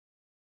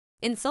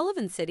In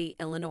Sullivan City,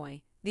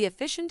 Illinois, the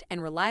efficient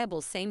and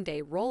reliable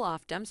same-day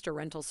roll-off dumpster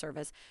rental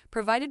service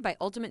provided by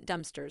Ultimate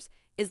Dumpsters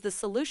is the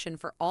solution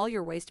for all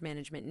your waste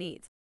management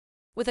needs.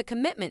 With a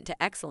commitment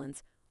to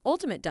excellence,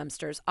 Ultimate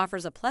Dumpsters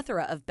offers a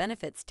plethora of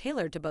benefits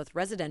tailored to both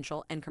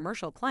residential and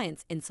commercial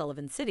clients in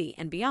Sullivan City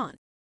and beyond.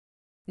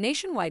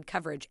 Nationwide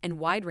coverage and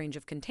wide range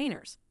of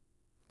containers.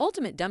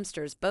 Ultimate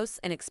Dumpsters boasts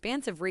an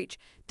expansive reach,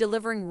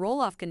 delivering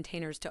roll-off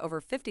containers to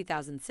over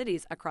 50,000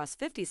 cities across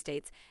 50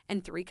 states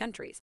and 3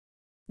 countries.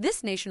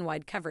 This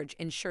nationwide coverage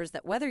ensures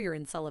that whether you're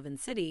in Sullivan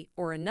City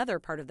or another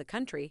part of the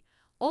country,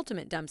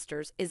 Ultimate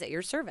Dumpsters is at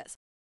your service.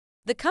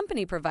 The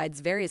company provides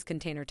various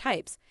container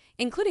types,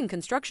 including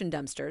construction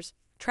dumpsters,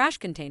 trash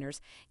containers,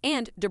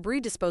 and debris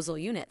disposal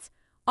units,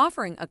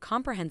 offering a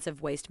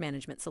comprehensive waste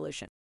management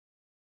solution.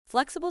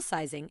 Flexible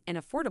sizing and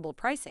affordable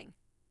pricing.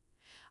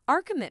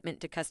 Our commitment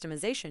to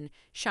customization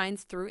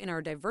shines through in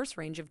our diverse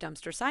range of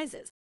dumpster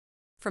sizes.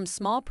 From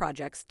small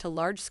projects to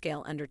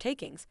large-scale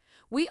undertakings,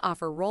 we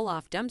offer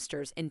roll-off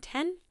dumpsters in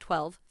 10,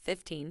 12,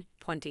 15,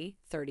 20,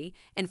 30,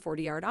 and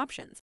 40-yard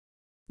options.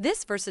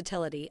 This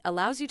versatility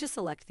allows you to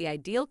select the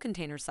ideal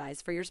container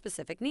size for your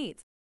specific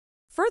needs.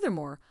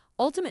 Furthermore,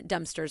 Ultimate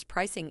Dumpsters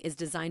pricing is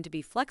designed to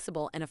be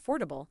flexible and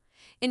affordable,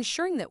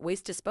 ensuring that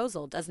waste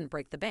disposal doesn't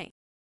break the bank.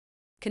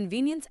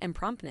 Convenience and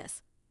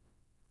promptness.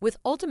 With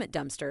Ultimate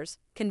Dumpsters,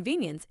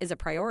 convenience is a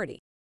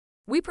priority.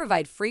 We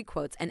provide free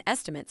quotes and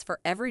estimates for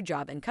every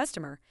job and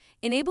customer,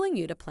 enabling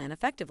you to plan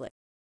effectively.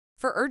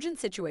 For urgent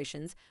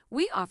situations,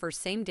 we offer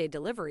same-day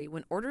delivery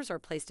when orders are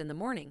placed in the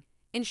morning,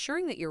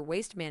 ensuring that your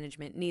waste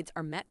management needs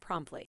are met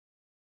promptly.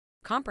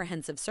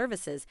 Comprehensive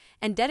services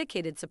and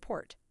dedicated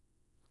support.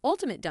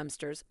 Ultimate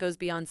Dumpsters goes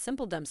beyond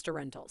simple dumpster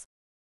rentals.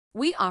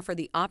 We offer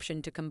the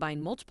option to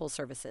combine multiple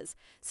services,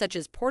 such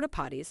as porta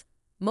potties,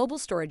 mobile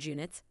storage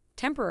units,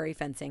 temporary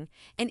fencing,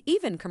 and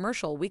even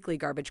commercial weekly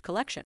garbage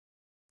collection.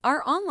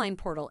 Our online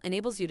portal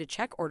enables you to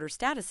check order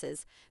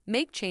statuses,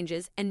 make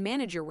changes, and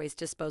manage your waste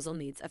disposal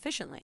needs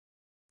efficiently.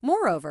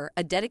 Moreover,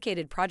 a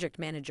dedicated project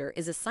manager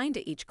is assigned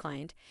to each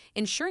client,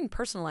 ensuring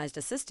personalized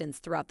assistance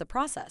throughout the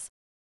process.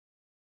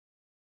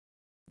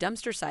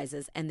 Dumpster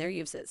sizes and their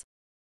uses.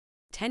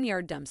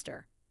 10-yard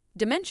dumpster.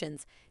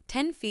 Dimensions: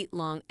 10 feet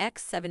long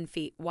x 7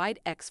 feet wide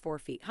x 4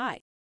 feet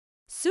high.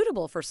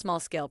 Suitable for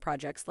small-scale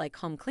projects like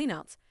home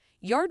cleanouts,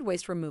 yard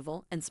waste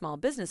removal, and small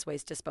business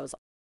waste disposal.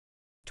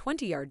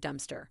 20-yard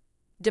dumpster.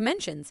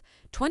 Dimensions: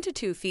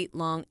 22 feet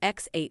long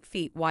x 8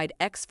 feet wide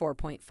x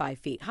 4.5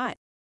 feet high.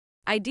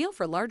 Ideal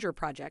for larger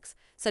projects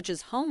such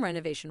as home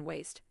renovation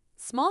waste,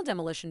 small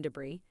demolition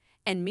debris,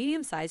 and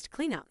medium-sized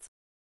cleanouts.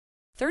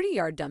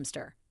 30-yard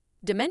dumpster.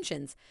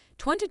 Dimensions: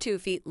 22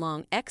 feet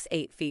long x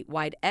 8 feet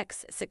wide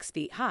x 6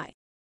 feet high.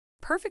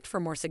 Perfect for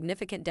more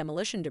significant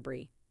demolition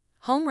debris,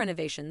 home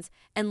renovations,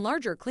 and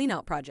larger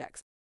cleanout projects.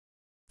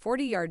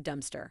 40-yard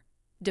dumpster.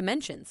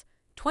 Dimensions: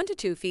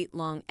 22 feet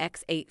long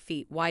x 8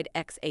 feet wide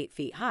x 8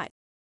 feet high.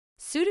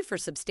 Suited for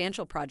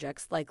substantial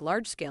projects like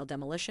large-scale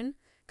demolition,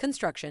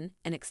 construction,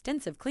 and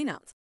extensive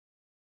cleanouts.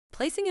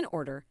 Placing an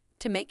order.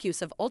 To make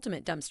use of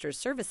Ultimate Dumpsters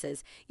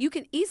services, you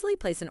can easily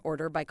place an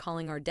order by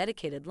calling our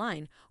dedicated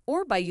line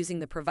or by using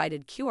the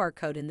provided QR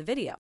code in the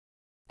video.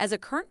 As a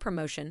current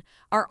promotion,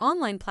 our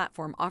online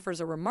platform offers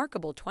a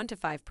remarkable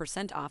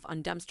 25% off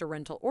on dumpster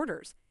rental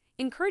orders,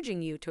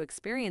 encouraging you to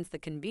experience the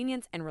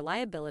convenience and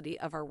reliability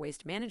of our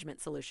waste management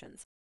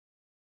solutions.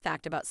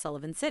 Fact about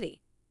Sullivan City.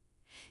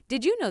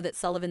 Did you know that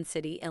Sullivan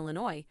City,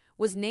 Illinois,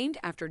 was named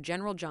after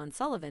General John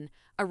Sullivan,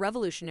 a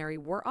Revolutionary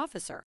War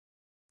officer?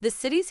 The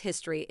city's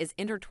history is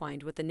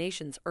intertwined with the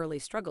nation's early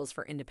struggles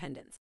for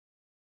independence.